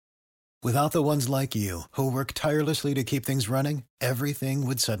Without the ones like you, who work tirelessly to keep things running, everything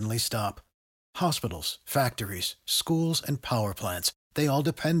would suddenly stop. Hospitals, factories, schools, and power plants, they all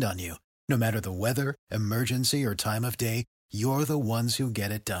depend on you. No matter the weather, emergency, or time of day, you're the ones who get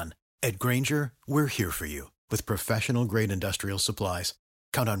it done. At Grainger, we're here for you with professional-grade industrial supplies.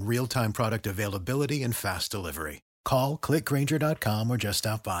 Count on real-time product availability and fast delivery. Call, clickgrainger.com, or just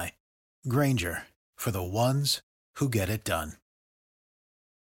stop by. Grainger, for the ones who get it done.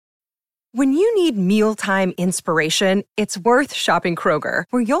 When you need mealtime inspiration, it's worth shopping Kroger,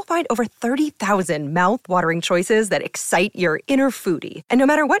 where you'll find over 30,000 mouth-watering choices that excite your inner foodie. And no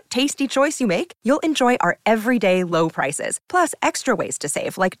matter what tasty choice you make, you'll enjoy our everyday low prices, plus extra ways to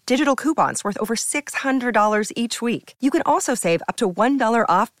save, like digital coupons worth over $600 each week. You can also save up to $1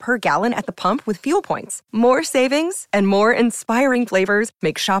 off per gallon at the pump with fuel points. More savings and more inspiring flavors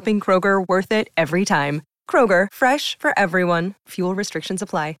make shopping Kroger worth it every time. Kroger, fresh for everyone. Fuel restrictions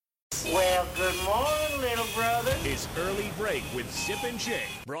apply. Well, good morning, little brother. It's Early Break with Zip and Jay,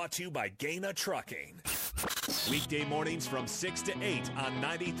 brought to you by Gaina Trucking. Weekday mornings from 6 to 8 on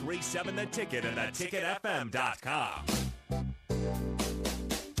 93.7 The Ticket and theticketfm.com.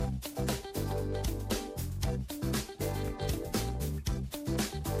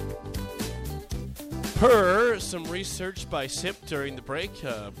 Per some research by SIP during the break,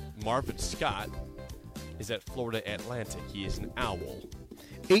 Marvin Scott is at Florida Atlantic. He is an owl.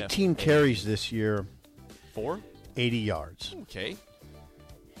 18 carries this year. For? 80 yards. Okay.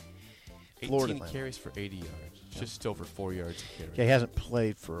 18 Florida carries for 80 yards. Just over 4 yards a carry. Yeah, he hasn't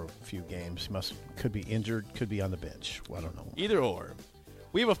played for a few games. He could be injured, could be on the bench. Well, I don't know. Either or.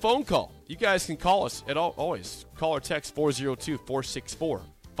 We have a phone call. You guys can call us at always. Call or text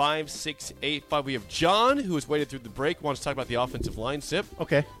 402-464-5685. We have John, who has waited through the break, wants to talk about the offensive line. Sip.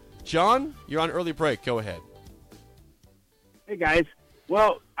 Okay. John, you're on early break. Go ahead. Hey, guys.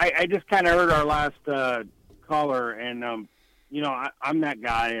 Well, I just kind of heard our last caller, and, I'm that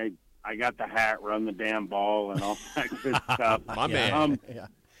guy. I got the hat, run the damn ball, and all that good stuff. My man.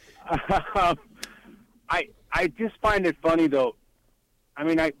 I just find it funny, though. I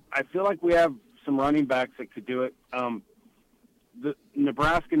mean, I feel like we have some running backs that could do it. The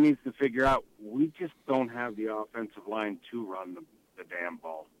Nebraska needs to figure out we just don't have the offensive line to run the damn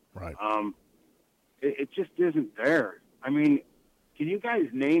ball. Right. It just isn't there. I mean, can you guys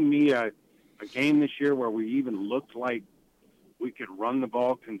name me a game this year where we even looked like we could run the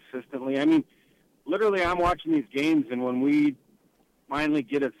ball consistently? I mean, literally, I'm watching these games, and when we finally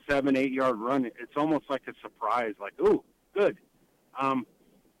get a 7-8 yard run, it's almost like a surprise, like, ooh, good. I'm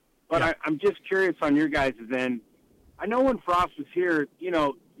just curious on your guys' end. I know when Frost was here,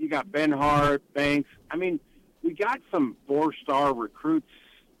 you got Ben Hart, Banks. I mean, we got some 4-star recruits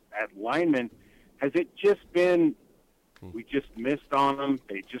at linemen. Has it just been we just missed on them?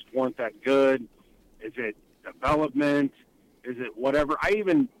 They just weren't that good? Is it development? Is it whatever? I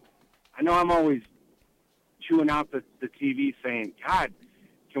know I'm always chewing out the TV saying, God,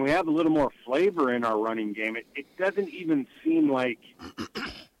 can we have a little more flavor in our running game? It doesn't even seem like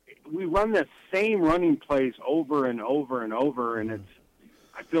we run the same running plays over and over and over, and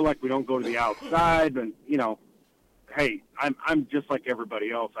I feel like we don't go to the outside. And hey, I'm just like everybody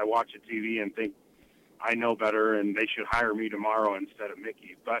else. I watch a TV and think I know better, and they should hire me tomorrow instead of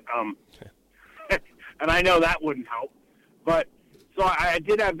Mickey. But and I know that wouldn't help. But so I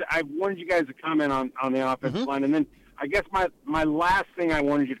wanted you guys to comment on the offensive line, and then I guess my last thing I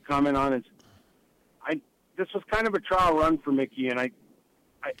wanted you to comment on is this was kind of a trial run for Mickey, and I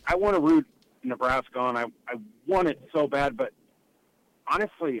want to root Nebraska on. I want it so bad, but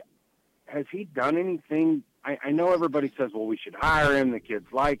honestly, has he done anything? I know everybody says, well, we should hire him. The kids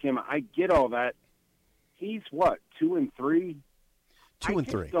like him. I get all that. He's what, 2-3? 2-3. I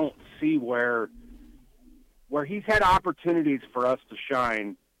just don't see where he's had opportunities for us to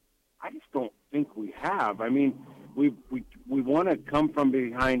shine. I just don't think we have. I mean, we want to come from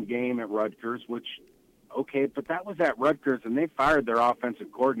behind game at Rutgers, which, okay, but that was at Rutgers, and they fired their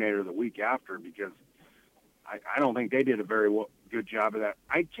offensive coordinator the week after because I don't think they did a very good job of that.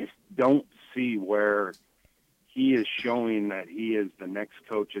 I just don't see where he is showing that he is the next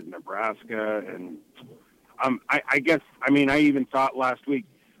coach at Nebraska. And I guess, I mean, I even thought last week,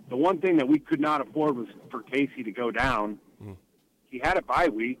 the one thing that we could not afford was for Casey to go down. He had a bye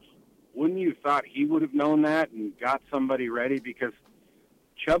week. Wouldn't you have thought he would have known that and got somebody ready? Because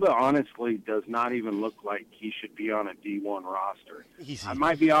Chubba honestly does not even look like he should be on a D1 roster. I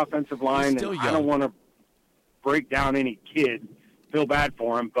might be offensive line, and I don't want to break down any kid, feel bad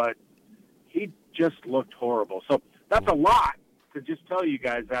for him, but he just looked horrible. So that's a lot to just tell you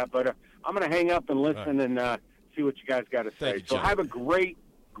guys that, but I'm going to hang up and listen and see what you guys got to say. So have a great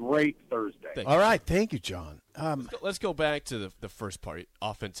great Thursday. Thank All right. Thank you, John. Let's go back to the first part,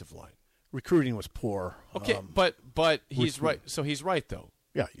 offensive line. Recruiting was poor. Okay, but he's right. So he's right, though.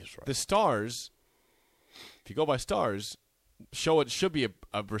 Yeah, he's right. The Stars, if you go by Stars, show it should be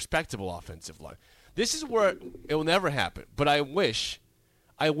a respectable offensive line. This is where it will never happen. But I wish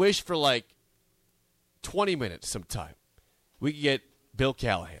for like 20 minutes sometime, we could get Bill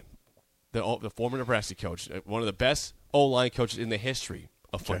Callahan, the former Nebraska coach, one of the best O-line coaches in the history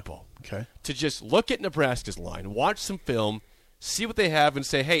of football, to just look at Nebraska's line, watch some film, see what they have, and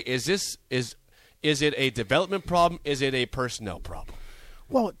say, hey, is it a development problem? Is it a personnel problem?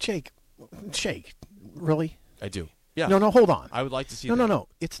 Well, Jake, really? I do. Yeah. No, hold on. I would like to see that. No.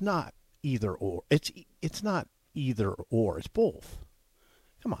 It's not either or. It's not either or. It's both.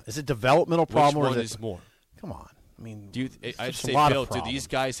 Come on. Is it a developmental problem? Which one is more? Come on. I mean, I'd say, Bill, do these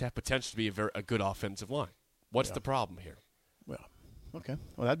guys have potential to be a good offensive line? What's the problem here? Well, okay.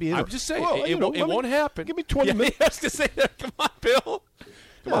 Well, that'd be. I'm just saying it won't won't happen. Give me 20 minutes. I was to say that. Come on, Bill.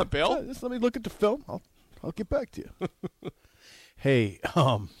 Come on, Bill. Just let me look at the film. I'll get back to you. Hey,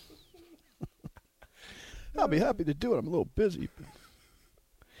 I'll be happy to do it. I'm a little busy.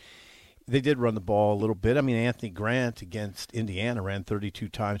 They did run the ball a little bit. I mean, Anthony Grant against Indiana ran 32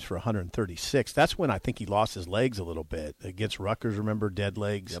 times for 136. That's when I think he lost his legs a little bit. Against Rutgers, remember, dead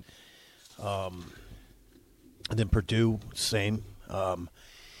legs. Yep. And then Purdue, same.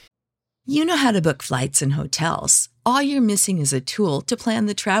 You know how to book flights and hotels. All you're missing is a tool to plan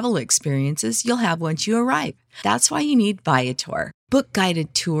the travel experiences you'll have once you arrive. That's why you need Viator. Book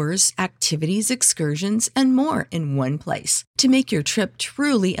guided tours, activities, excursions, and more in one place to make your trip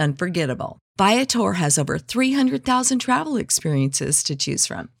truly unforgettable. Viator has over 300,000 travel experiences to choose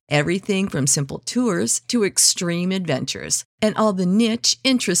from. Everything from simple tours to extreme adventures and all the niche,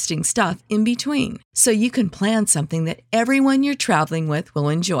 interesting stuff in between. So you can plan something that everyone you're traveling with will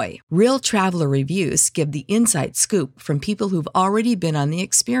enjoy. Real traveler reviews give the inside scoop from people who've already been on the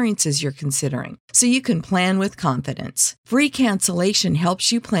experiences you're considering. So you can plan with confidence. Free cancellation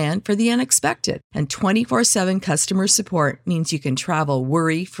helps you plan for the unexpected. And 24/7 customer support means you can travel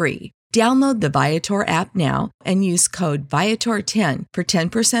worry-free. Download the Viator app now and use code Viator10 for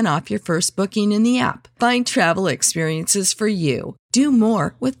 10% off your first booking in the app. Find travel experiences for you. Do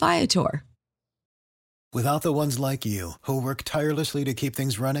more with Viator. Without the ones like you, who work tirelessly to keep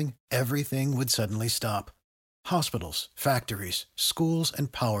things running, everything would suddenly stop. Hospitals, factories, schools,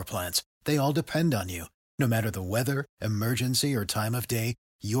 and power plants, they all depend on you. No matter the weather, emergency, or time of day,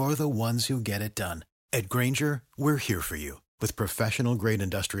 you're the ones who get it done. At Grainger, we're here for you with professional-grade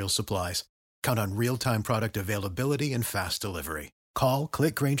industrial supplies. Count on real-time product availability and fast delivery. Call,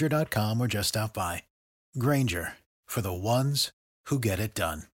 clickgrainger.com, or just stop by. Grainger, for the ones who get it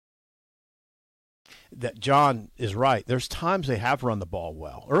done. That John is right. There's times they have run the ball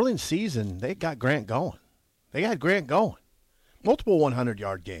well. Early in the season, they got Grant going. Multiple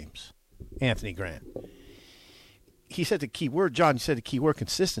 100-yard games, Anthony Grant. He said the key word, John, you said the key word,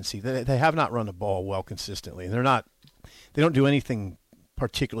 consistency. They have not run the ball well consistently. And they don't do anything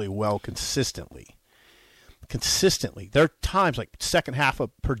particularly well consistently. There are times, like second half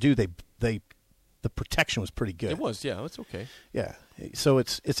of Purdue, the protection was pretty good. It was, yeah, it's okay. Yeah, so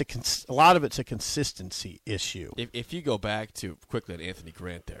it's a lot of it's a consistency issue. If you go back to quickly at Anthony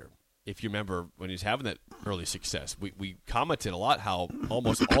Grant there, if you remember when he was having that early success, we commented a lot how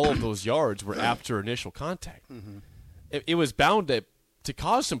almost all of those yards were after initial contact. Mm-hmm. It was bound to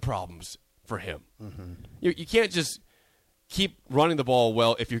cause some problems for him. Mm-hmm. You can't just keep running the ball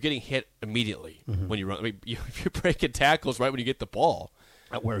well if you're getting hit immediately when you run. I mean, if you're breaking tackles right when you get the ball,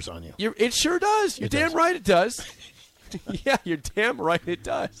 that wears on you. It sure does. You're damn right it does. Yeah, you're damn right it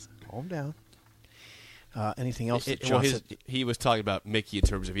does. Calm down. Anything else? He was talking about Mickey in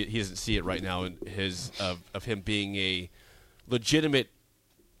terms of he doesn't see it right now in his of him being a legitimate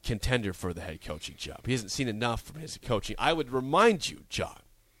contender for the head coaching job. He hasn't seen enough from his coaching. I would remind you, John,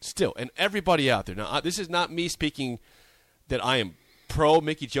 still, and everybody out there. Now, this is not me speaking that I am pro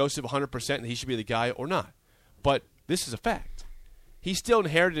Mickey Joseph 100% and he should be the guy or not. But this is a fact. He still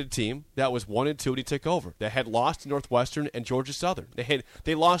inherited a team that was 1-2 when he took over, that had lost to Northwestern and Georgia Southern.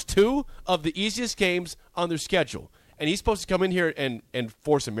 They lost 2 of the easiest games on their schedule. And he's supposed to come in here and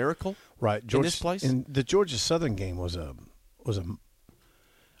force a miracle in this place? And the Georgia Southern game was a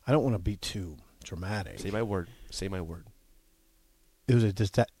I don't want to be too dramatic. Say my word. It was a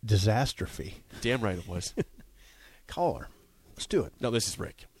disastrophe. Damn right it was. Caller. Let's do it. No, this is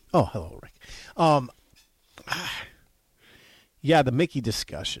Rick. Oh, hello, Rick. Yeah, the Mickey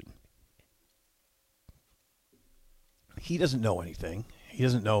discussion. He doesn't know anything. He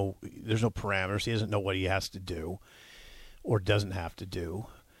doesn't know. There's no parameters. He doesn't know what he has to do or doesn't have to do.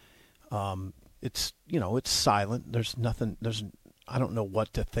 It's it's silent. There's nothing. I don't know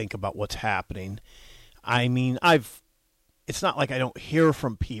what to think about what's happening. I mean, it's not like I don't hear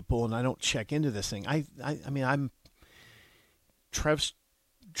from people and I don't check into this thing. I mean, Trev's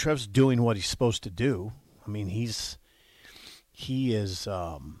doing what he's supposed to do. I mean, he is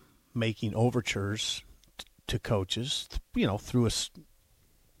making overtures to coaches, through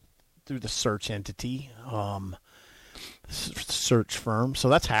the search entity, search firm. So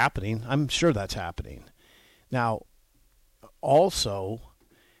that's happening. I'm sure that's happening. Now, also,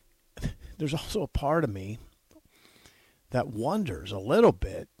 there's also a part of me that wonders a little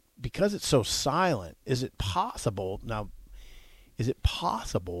bit, because it's so silent, is it possible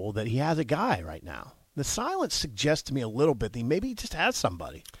that he has a guy right now? The silence suggests to me a little bit that maybe he just has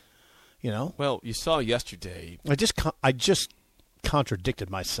somebody, Well, you saw yesterday. I just contradicted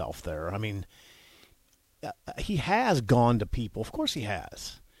myself there. I mean, he has gone to people. Of course he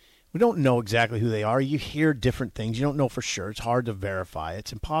has. We don't know exactly who they are. You hear different things. You don't know for sure. It's hard to verify.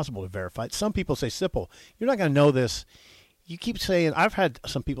 It's impossible to verify it. Some people say, Sipple, you're not going to know this. You keep saying, I've had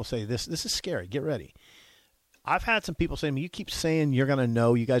some people say this is scary. Get ready. I've had some people say to me, you keep saying you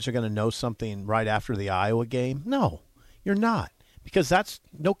guys are going to know something right after the Iowa game. No, you're not. Because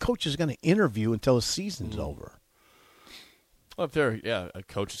no coach is going to interview until the season's over. Well, if they're a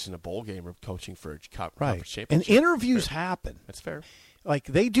coach that's in a bowl game or coaching for a conference championship. And interviews happen. That's fair. Like,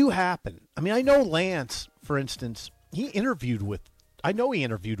 they do happen. I mean, I know Lance, for instance, he interviewed with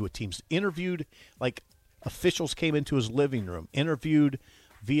teams. Interviewed, like, officials came into his living room. Interviewed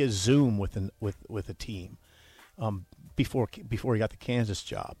via Zoom with a team before he got the Kansas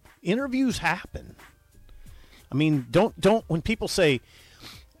job. Interviews happen. I mean, don't when people say,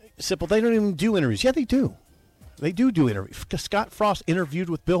 Sipple, they don't even do interviews. Yeah, they do. They do interviews. Scott Frost interviewed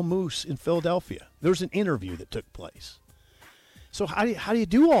with Bill Moose in Philadelphia. There was an interview that took place. So how do you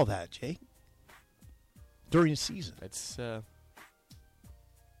do all that, Jake? During the season, it's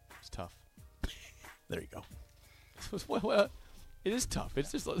tough. There you go. Well, it is tough.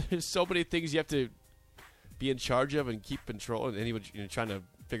 It's just there's so many things you have to be in charge of and keep control. And anyone trying to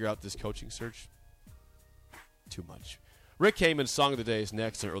figure out this coaching search, too much. Rick Heyman's Song of the Day is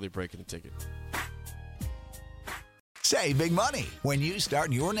next. An early break in the ticket. Save big money when you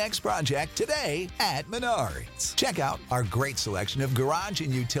start your next project today at Menards. Check out our great selection of garage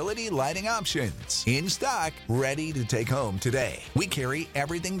and utility lighting options. In stock, ready to take home today. We carry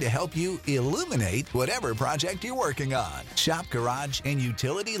everything to help you illuminate whatever project you're working on. Shop garage and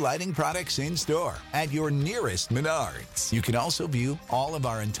utility lighting products in store at your nearest Menards. You can also view all of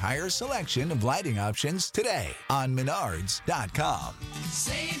our entire selection of lighting options today on Menards.com.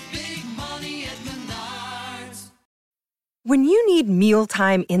 Save big money at Menards. When you need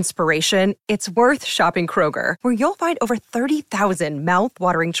mealtime inspiration, it's worth shopping Kroger, where you'll find over 30,000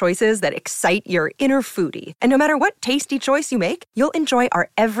 mouth-watering choices that excite your inner foodie. And no matter what tasty choice you make, you'll enjoy our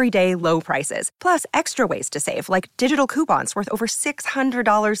everyday low prices, plus extra ways to save, like digital coupons worth over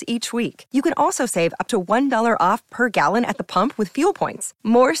 $600 each week. You can also save up to $1 off per gallon at the pump with fuel points.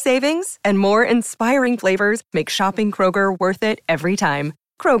 More savings and more inspiring flavors make shopping Kroger worth it every time.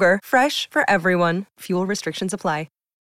 Kroger, fresh for everyone. Fuel restrictions apply.